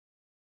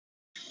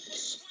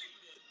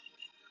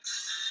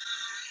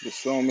The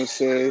psalmist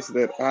says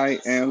that I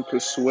am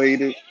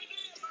persuaded,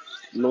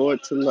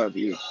 Lord, to love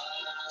you.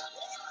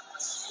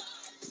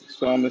 The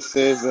psalmist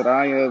says that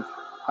I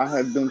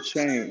have been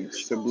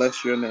changed to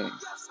bless your name.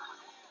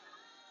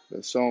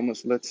 The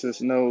psalmist lets us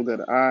know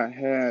that I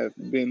have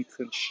been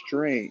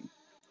constrained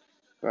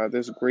by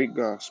this great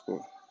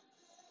gospel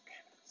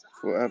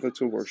forever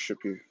to worship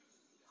you.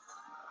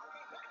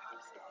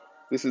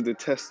 This is the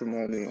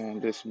testimony on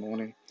this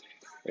morning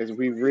as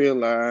we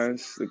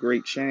realize the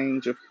great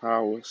change of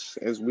powers,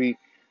 as we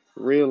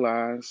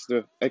realize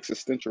the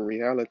existential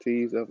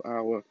realities of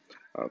our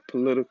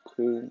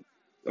political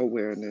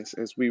awareness,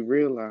 as we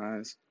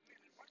realize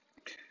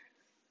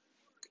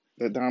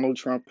that Donald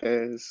Trump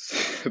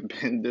has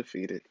been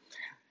defeated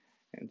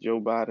and Joe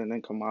Biden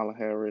and Kamala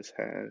Harris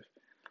have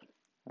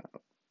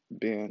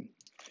been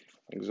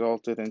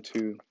exalted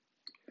into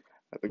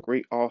the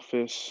great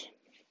office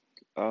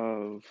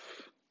of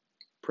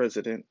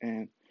president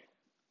and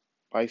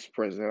vice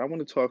president. I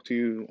want to talk to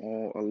you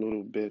all a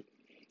little bit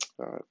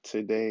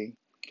today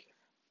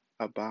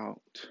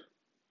about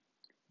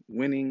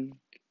winning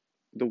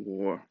the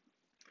war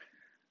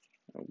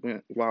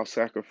while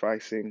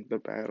sacrificing the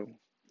battle.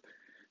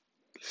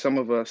 Some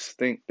of us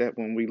think that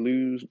when we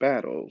lose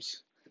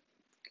battles,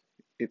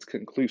 it's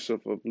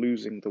conclusive of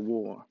losing the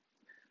war.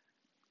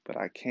 But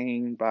I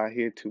came by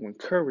here to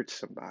encourage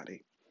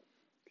somebody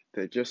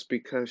that just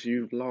because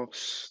you've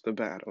lost the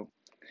battle,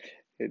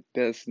 it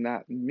does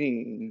not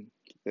mean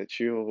that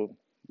you'll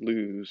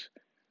lose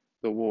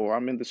the war.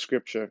 I'm in the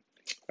scripture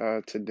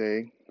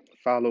today.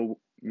 Follow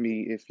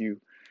me, if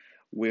you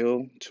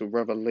will, to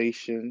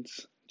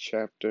Revelations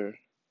chapter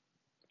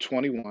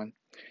 21.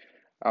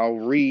 I'll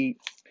read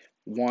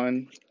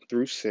 1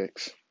 through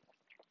 6.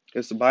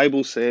 As the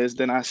Bible says,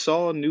 then I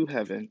saw a new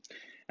heaven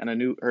and a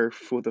new earth,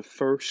 for the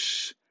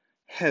first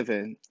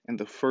heaven and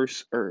the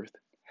first earth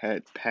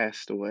had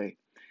passed away,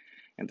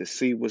 and the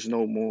sea was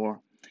no more.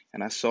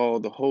 And I saw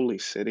the holy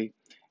city,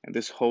 and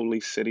this holy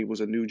city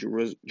was a new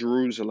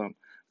Jerusalem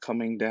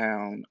coming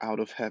down out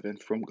of heaven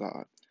from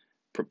God,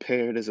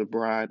 prepared as a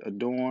bride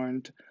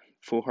adorned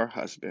for her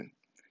husband.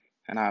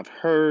 And I've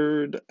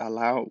heard a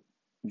loud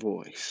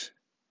voice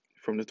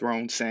from the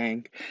throne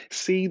saying,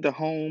 see, the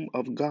home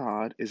of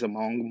God is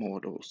among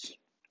mortals.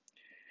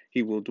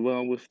 He will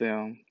dwell with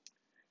them.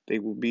 They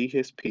will be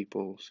his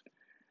peoples,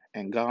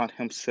 and God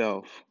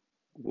himself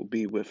will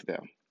be with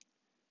them.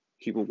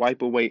 He will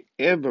wipe away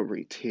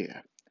every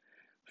tear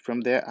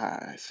from their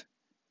eyes.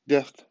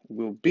 Death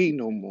will be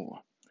no more.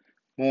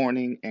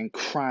 Mourning and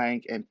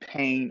crying and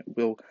pain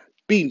will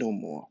be no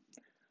more.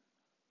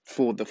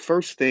 For the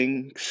first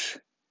things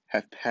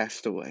have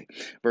passed away.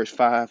 Verse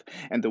 5,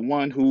 and the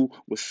one who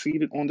was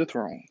seated on the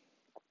throne,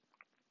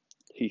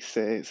 he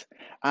says,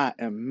 I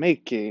am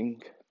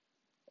making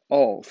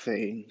all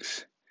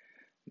things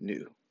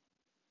new.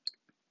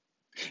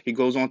 He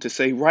goes on to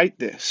say, write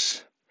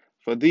this,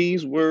 for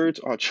these words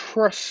are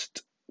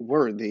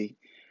trustworthy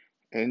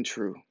and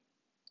true.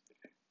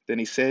 Then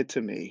he said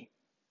to me,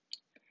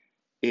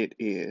 it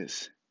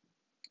is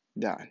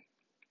done.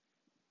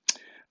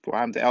 For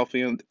I'm the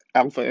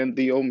Alpha and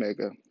the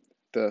Omega,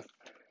 the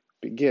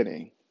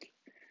beginning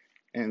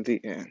and the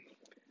end.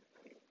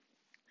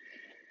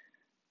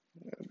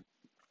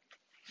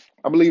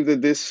 I believe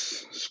that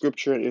this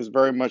scripture is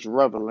very much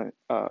relevant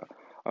uh,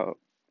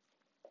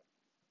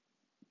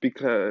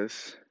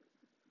 because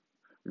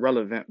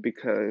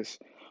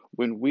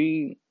when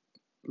we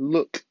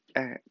look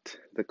at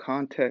the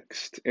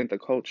context and the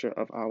culture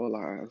of our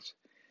lives,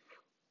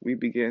 we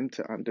begin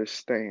to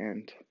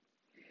understand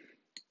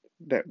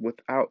that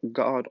without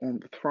God on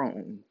the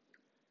throne,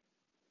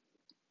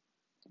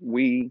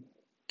 we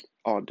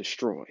are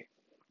destroyed.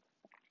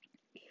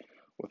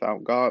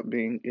 Without God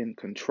being in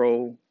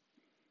control,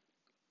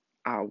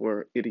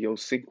 our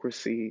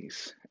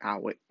idiosyncrasies,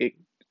 our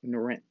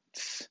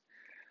ignorance,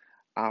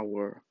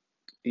 our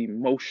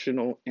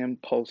emotional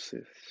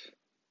impulses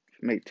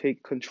may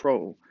take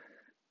control,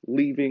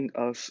 leaving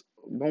us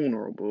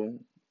vulnerable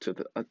to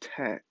the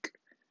attack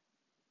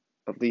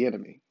of the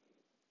enemy.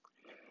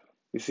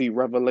 You see,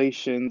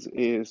 Revelations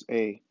is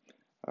a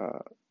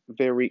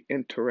very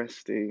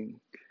interesting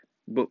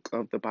book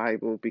of the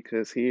Bible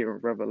because here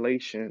in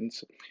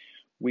Revelations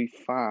we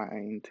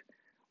find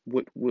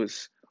what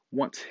was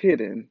once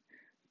hidden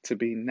to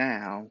be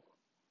now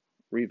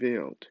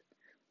revealed.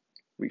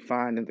 We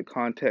find in the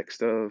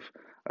context of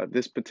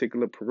this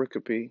particular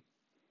pericope,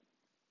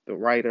 the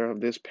writer of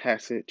this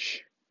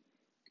passage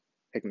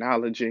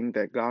acknowledging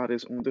that God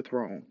is on the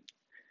throne,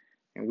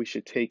 and we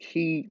should take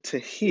heed to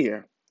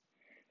hear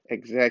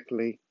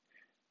exactly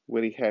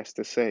what he has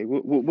to say.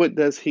 What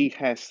does he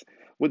have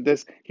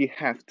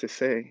to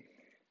say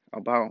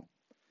about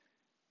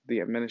the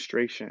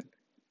administration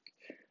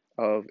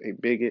of a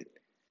bigot?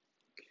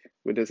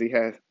 What does he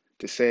have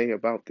to say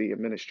about the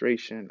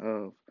administration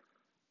of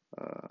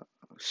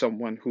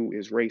someone who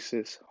is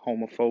racist,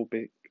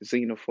 homophobic,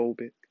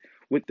 xenophobic?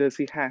 What does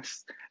he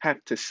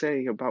have to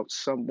say about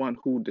someone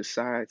who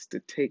decides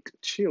to take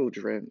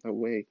children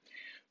away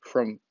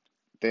from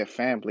their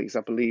families.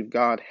 I believe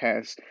God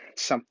has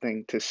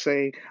something to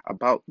say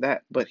about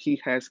that, but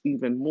He has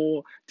even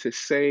more to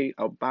say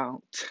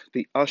about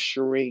the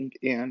ushering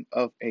in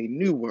of a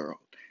new world.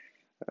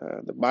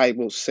 The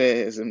Bible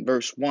says in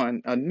verse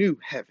 1, a new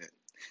heaven.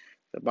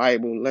 The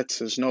Bible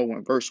lets us know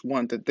in verse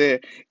 1 that there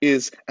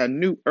is a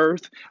new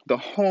earth. The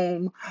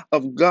home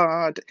of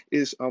God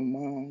is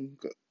among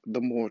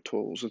the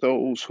mortals,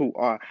 those who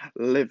are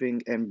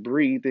living and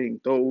breathing,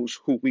 those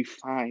who we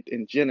find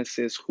in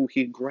Genesis, who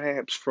He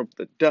grabs from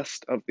the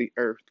dust of the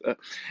earth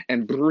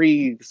and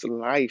breathes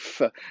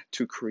life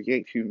to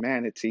create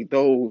humanity,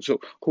 those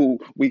who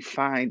we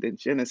find in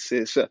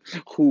Genesis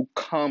who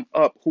come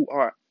up, who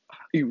are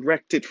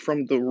erected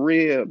from the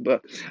rib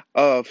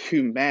of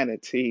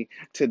humanity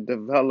to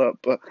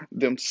develop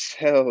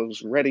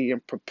themselves ready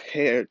and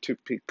prepared to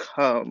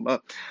become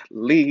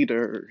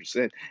leaders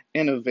and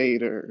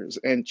innovators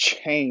and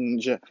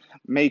change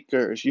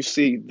makers. You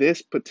see,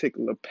 this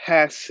particular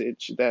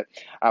passage that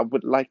I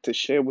would like to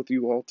share with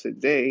you all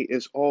today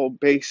is all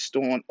based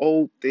on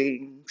old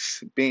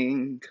things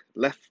being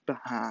left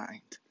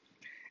behind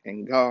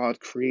and God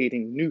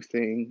creating new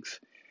things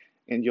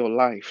in your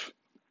life.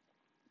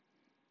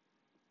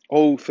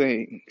 Old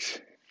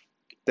things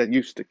that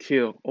used to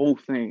kill,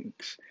 old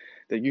things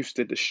that used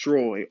to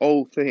destroy,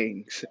 old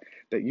things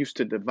that used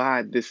to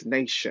divide this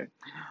nation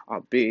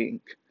are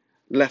being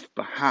left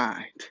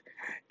behind.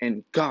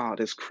 And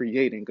God is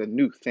creating a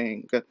new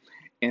thing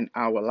in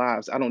our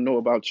lives. I don't know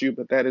about you,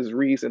 but that is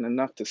reason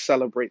enough to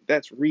celebrate.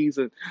 That's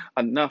reason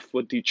enough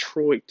for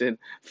Detroit and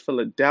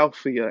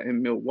Philadelphia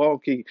and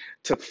Milwaukee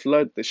to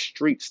flood the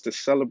streets to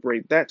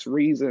celebrate. That's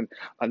reason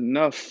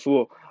enough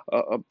for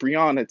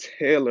Breonna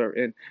Taylor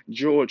and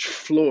George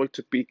Floyd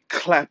to be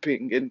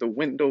clapping in the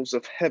windows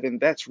of heaven.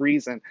 That's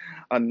reason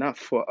enough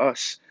for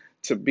us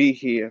to be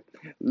here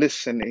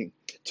listening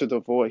to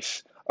the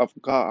voice of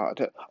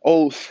God.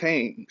 Old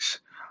things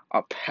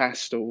are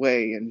passed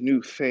away and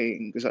new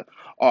things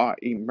are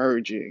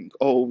emerging.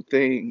 Old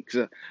things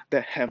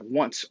that have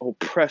once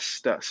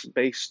oppressed us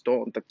based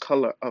on the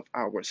color of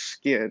our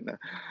skin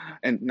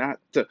and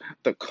not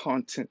the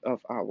content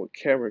of our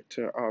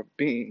character are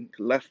being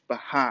left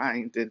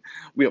behind, and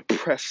we are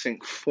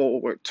pressing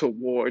forward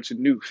towards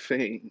new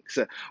things.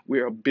 We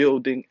are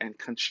building and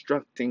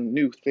constructing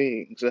new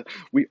things.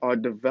 We are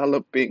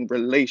developing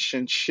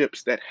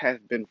relationships that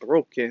have been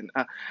broken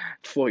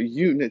for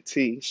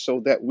unity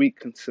so that we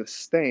can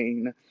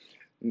sustain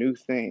new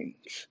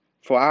things.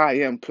 For I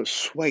am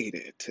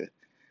persuaded,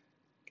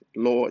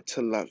 Lord,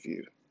 to love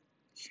you.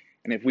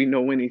 And if we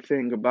know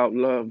anything about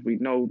love, we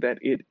know that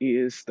it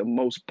is the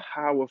most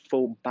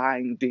powerful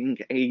binding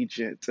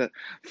agent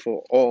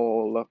for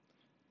all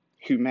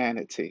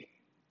humanity.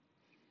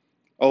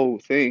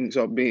 Old things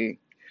are being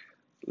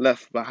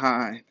left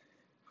behind.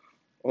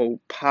 Old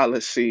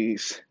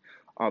policies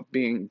are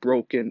being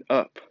broken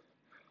up.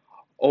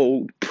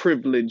 Old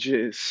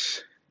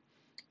privileges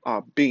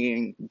are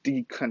being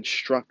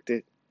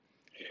deconstructed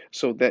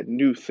so that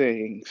new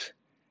things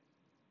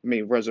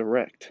may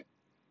resurrect.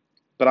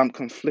 But I'm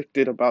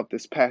conflicted about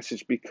this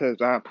passage because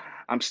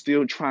I'm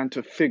still trying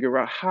to figure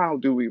out how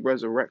do we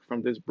resurrect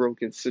from this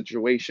broken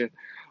situation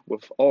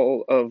with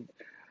all of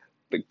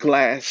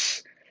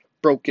the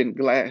broken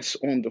glass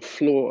on the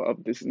floor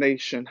of this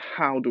nation.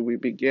 How do we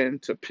begin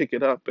to pick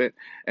it up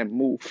and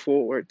move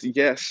forward?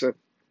 Yes,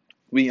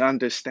 we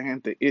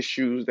understand the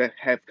issues that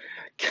have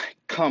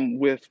come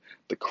with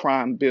the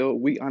crime bill.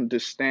 We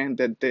understand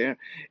that there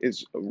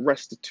is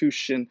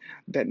restitution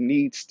that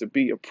needs to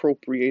be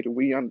appropriated.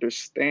 We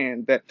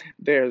understand that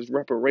there's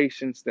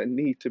reparations that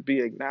need to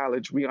be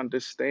acknowledged. We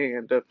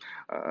understand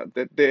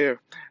that there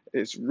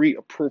is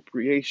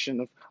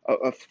reappropriation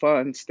of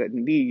funds that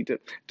need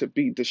to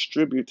be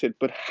distributed.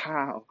 But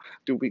how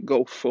do we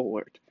go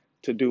forward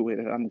to do it?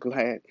 And I'm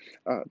glad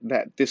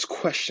that this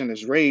question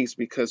is raised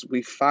because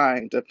we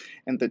find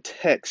in the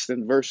text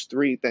in verse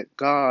 3 that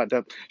God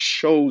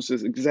shows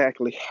us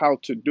exactly how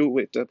to do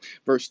it.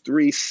 Verse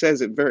 3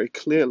 says it very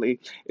clearly.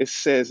 It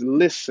says,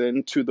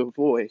 listen to the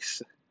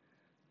voice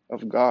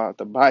of God.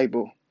 The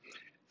Bible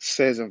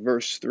says in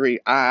verse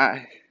 3,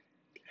 I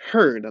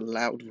heard a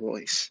loud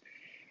voice.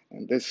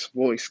 And this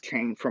voice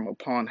came from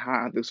upon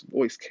high. This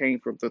voice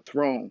came from the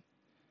throne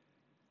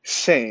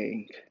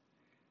saying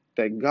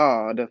that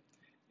God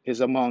is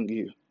among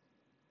you.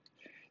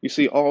 You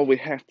see, all we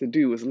have to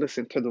do is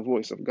listen to the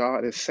voice of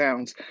God. It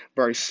sounds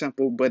very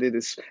simple, but it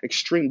is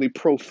extremely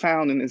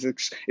profound, and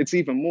it's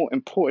even more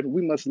important.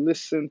 We must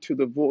listen to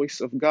the voice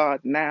of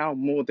God now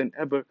more than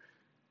ever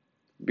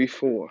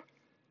before.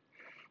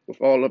 With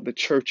all of the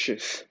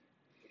churches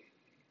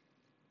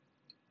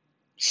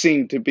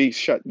seem to be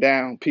shut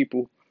down,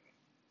 people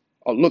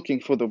are looking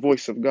for the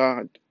voice of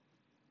God.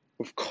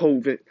 With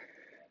COVID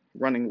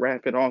running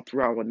rapid all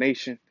through our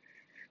nation,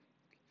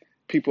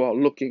 people are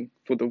looking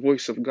for the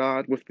voice of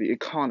God. With the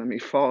economy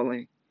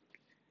falling,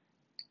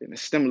 and the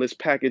stimulus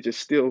package is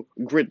still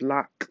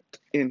gridlocked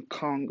in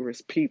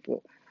Congress,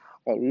 people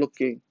are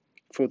looking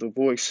for the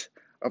voice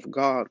of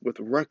God. With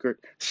record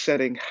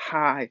setting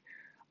high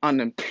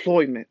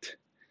unemployment,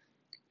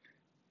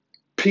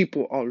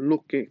 People are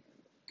looking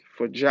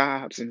for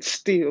jobs and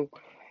still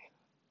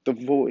the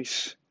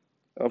voice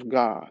of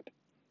God.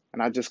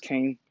 And I just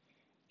came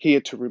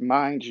here to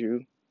remind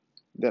you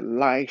that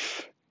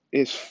life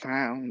is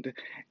found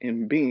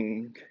in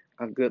being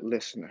a good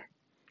listener.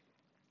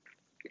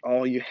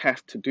 All you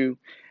have to do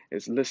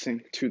is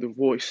listen to the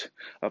voice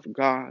of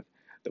God.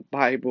 The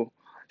Bible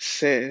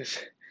says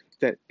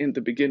that in the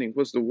beginning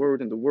was the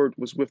Word, and the Word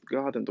was with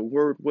God, and the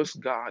Word was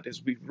God.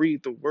 As we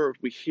read the Word,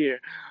 we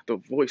hear the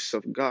voice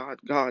of God.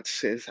 God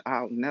says,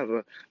 I'll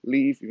never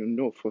leave you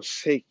nor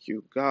forsake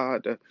you.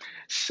 God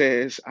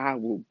says, I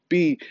will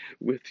be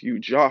with you.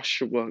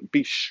 Joshua,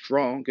 be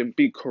strong and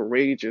be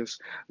courageous.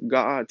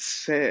 God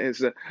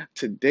says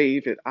to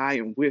David, I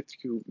am with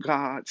you.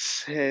 God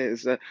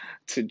says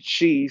to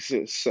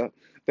Jesus,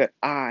 that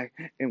I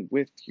am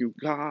with you.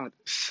 God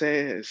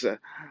says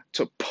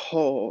to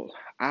Paul,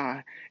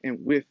 I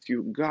am with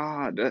you.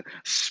 God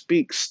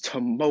speaks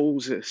to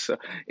Moses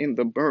in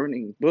the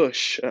burning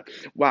bush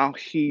while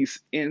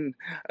he's in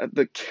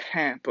the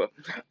camp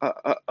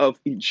of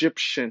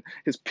Egyptian.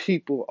 His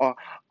people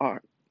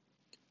are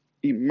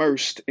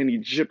immersed in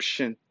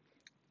Egyptian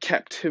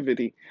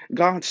captivity.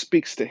 God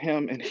speaks to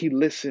him and he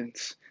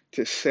listens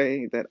to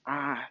say that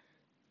I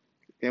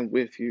am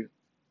with you.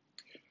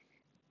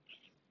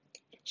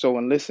 So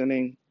in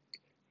listening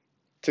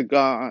to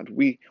God,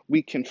 we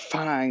can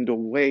find a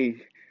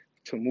way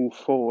to move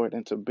forward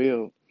and to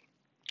build.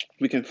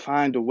 We can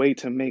find a way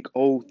to make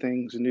old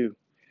things new.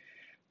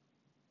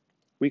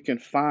 We can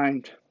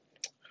find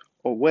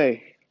a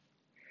way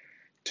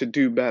to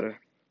do better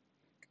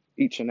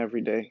each and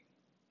every day,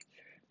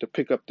 to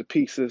pick up the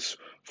pieces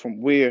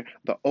from where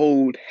the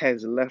old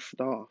has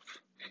left off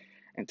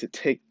and to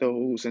take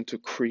those and to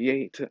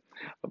create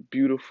a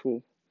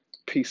beautiful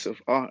piece of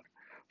art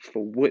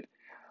for what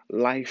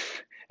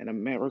life in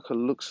America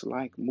looks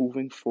like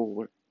moving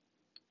forward.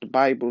 The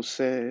Bible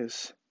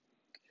says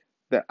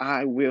that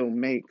I will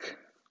make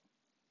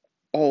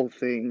all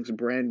things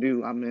brand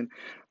new. I'm in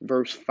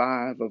verse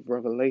 5 of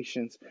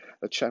Revelations,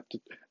 chapter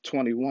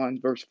 21.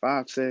 Verse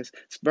 5 says,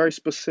 it's very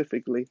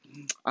specifically,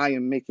 I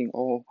am making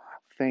all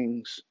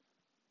things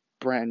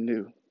brand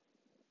new.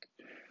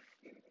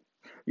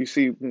 You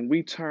see, when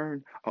we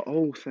turn an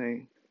old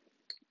thing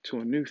to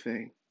a new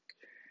thing,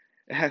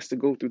 it has to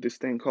go through this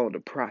thing called the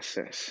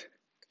process.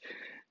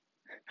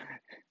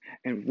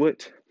 And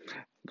what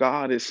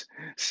God is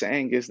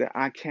saying is that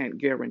I can't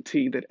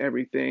guarantee that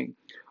everything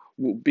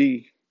will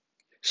be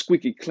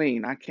squeaky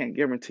clean. I can't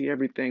guarantee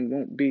everything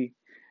won't be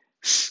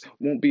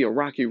a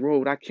rocky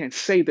road. I can't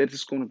say that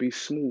it's going to be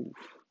smooth.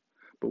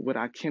 But what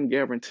I can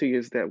guarantee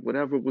is that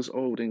whatever was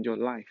old in your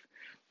life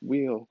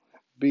will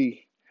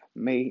be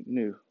made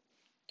new.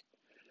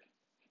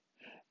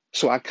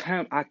 So I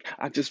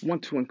just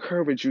want to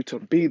encourage you to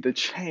be the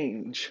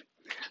change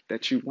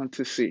that you want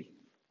to see.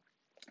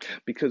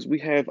 Because we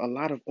have a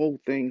lot of old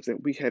things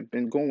that we have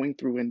been going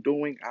through and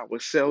doing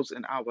ourselves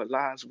in our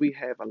lives. We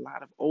have a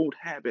lot of old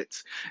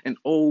habits and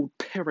old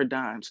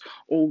paradigms,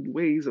 old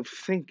ways of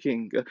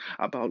thinking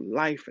about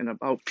life and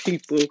about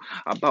people,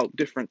 about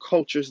different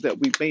cultures that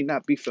we may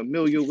not be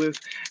familiar with.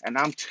 And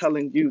I'm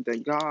telling you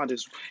that God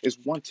is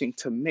wanting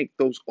to make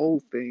those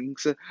old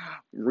things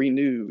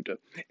renewed.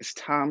 It's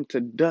time to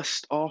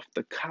dust off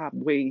the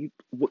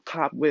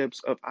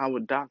cobwebs of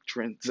our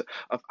doctrines,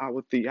 of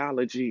our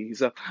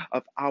theologies,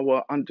 of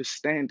our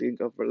understanding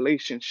of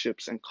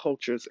relationships and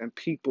cultures and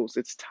peoples.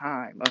 It's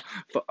time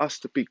for us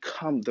to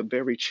become the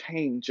very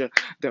change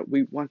that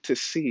we want to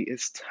see.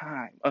 It's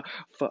time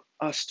for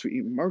us to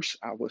immerse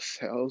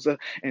ourselves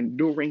in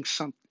doing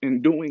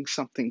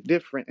something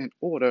different in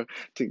order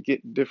to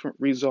get different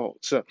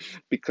results.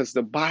 Because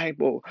the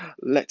Bible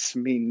lets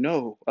me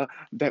know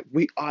that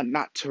we are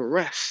not to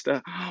rest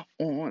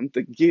on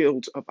the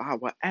guilt of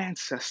our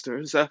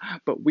ancestors,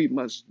 but we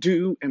must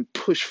do and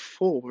push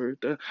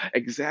forward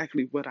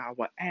exactly what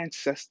our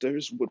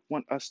ancestors would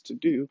want us to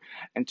do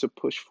and to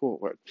push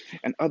forward.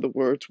 In other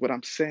words, what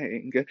I'm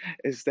saying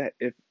is that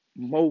if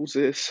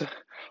Moses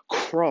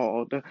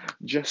crawled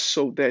just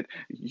so that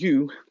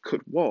you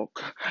could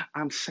walk,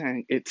 I'm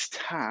saying it's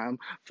time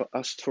for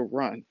us to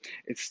run.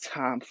 It's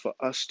time for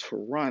us to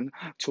run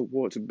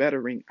towards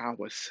bettering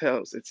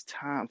ourselves. It's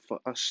time for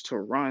us to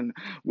run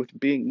with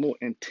being more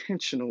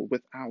intentional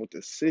with our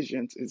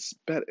decisions. It's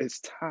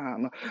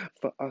time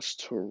for us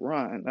to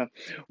run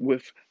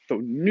with the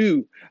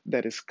new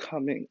that is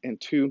coming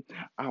into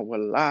our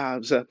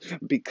lives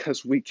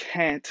because we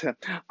can't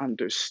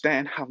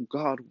understand how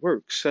God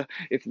works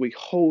if we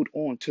hold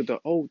on to the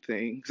old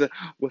things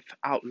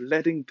without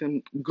letting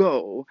them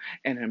go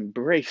and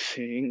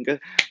embracing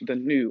the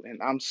new.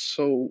 And I'm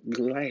so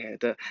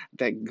glad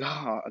that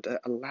God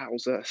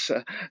allows us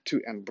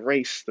to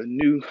embrace the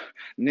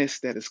newness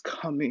that is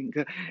coming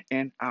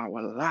in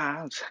our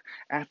lives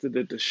after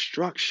the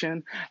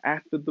destruction,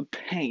 after the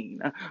pain.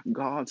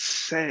 God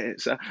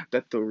says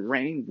that the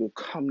rain will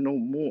come no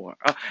more,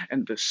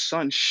 and the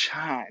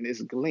sunshine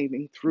is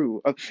gleaming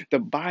through. The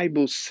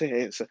Bible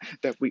says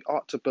that we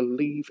ought to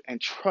believe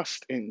and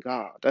trust in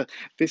God.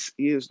 This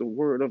is the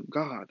word of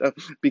God,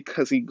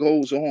 because he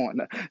goes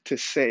on to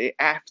say,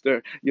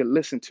 after you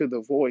listen to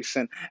the voice,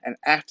 and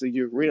after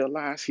you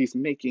realize he's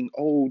making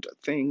old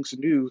things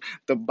new,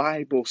 the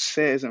Bible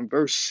says in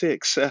verse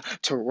 6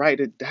 to write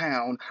it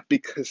down,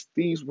 because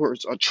these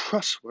words are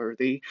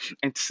trustworthy,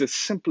 and to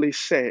simply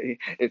say,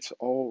 it's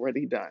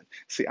already done.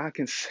 See, I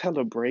can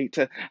celebrate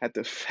at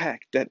the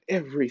fact that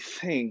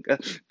everything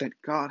that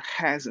God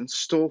has in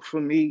store for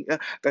me,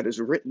 that is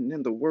written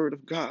in the Word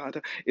of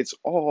God, it's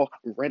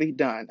already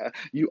done.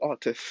 You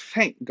ought to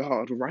thank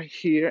God right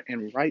here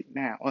and right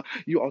now.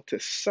 You ought to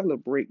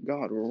celebrate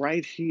God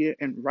right here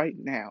and right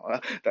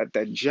now.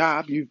 That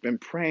job you've been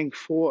praying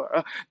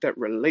for, that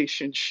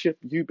relationship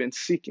you've been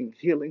seeking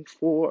healing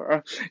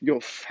for,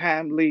 your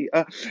family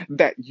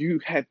that you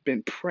have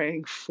been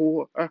praying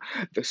for,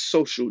 the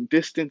social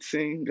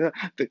distancing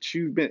that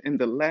you've been in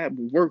the lab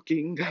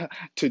working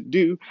to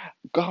do.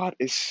 God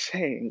is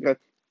saying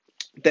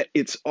that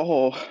it's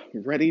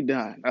already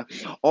done.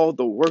 All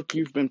the work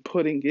you've been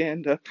putting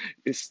in,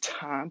 it's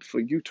time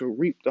for you to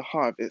reap the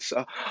harvest.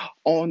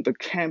 On the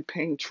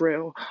campaign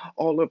trail,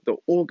 all of the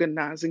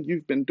organizing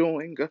you've been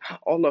doing,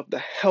 all of the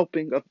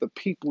helping of the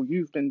people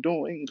you've been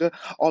doing,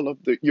 all of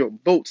your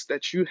votes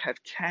that you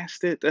have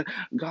casted,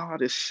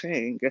 God is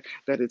saying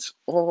that it's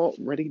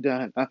already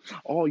done.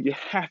 All you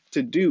have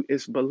to do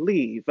is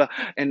believe.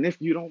 And if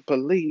you don't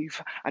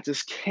believe, I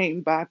just came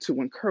by to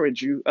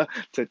encourage you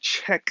to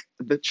check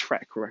the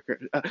track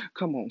record.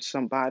 Come on,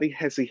 somebody.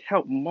 Has he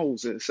helped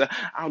Moses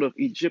out of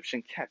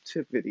Egyptian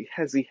captivity?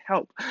 Has he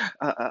helped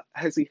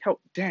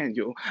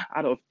Daniel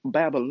out of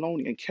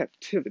Babylonian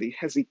captivity?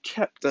 Has he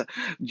kept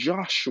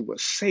Joshua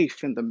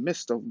safe in the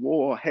midst of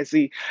war? Has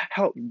he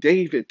helped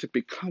David to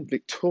become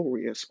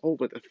victorious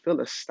over the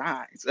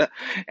Philistines?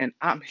 And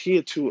I'm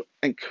here to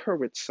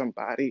encourage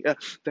somebody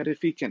that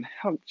if he can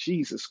help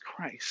Jesus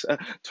Christ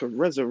to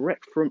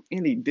resurrect from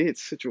any dead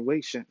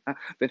situation,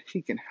 that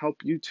he can help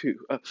you too.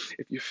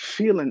 If you're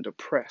feeling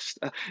depressed,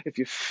 if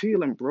you're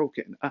feeling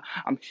broken,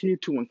 I'm here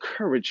to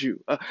encourage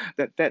you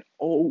that that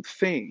old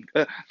thing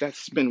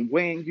that's been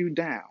weighing you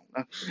down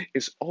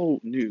is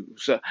old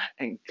news,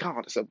 and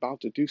God is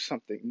about to do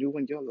something new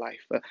in your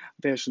life.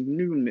 There's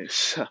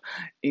newness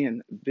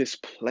in this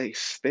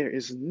place. There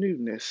is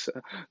newness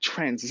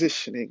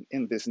transitioning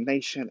in this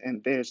nation,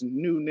 and there's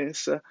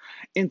newness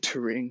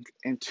entering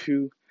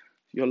into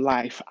your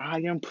life.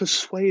 I am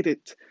persuaded,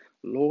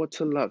 Lord,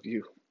 to love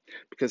you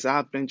because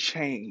I've been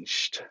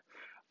changed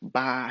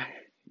by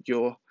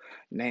your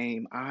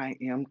name. I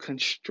am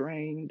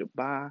constrained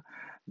by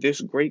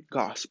this great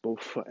gospel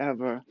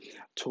forever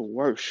to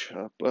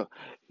worship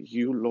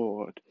you,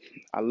 Lord.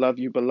 I love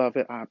you,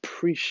 beloved. I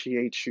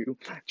appreciate you.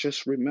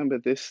 Just remember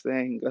this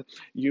thing: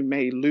 you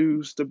may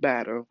lose the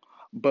battle,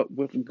 but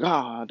with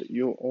God,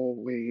 you'll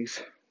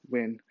always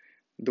win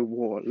the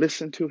war.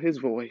 Listen to his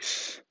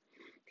voice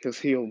because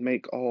he'll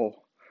make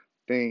all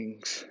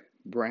things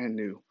brand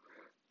new.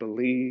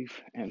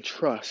 Believe and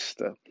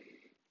trust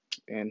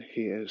in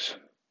his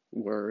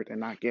word,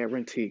 and I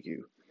guarantee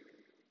you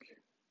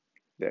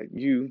that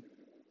you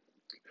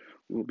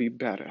will be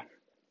better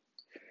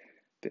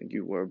than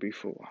you were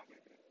before.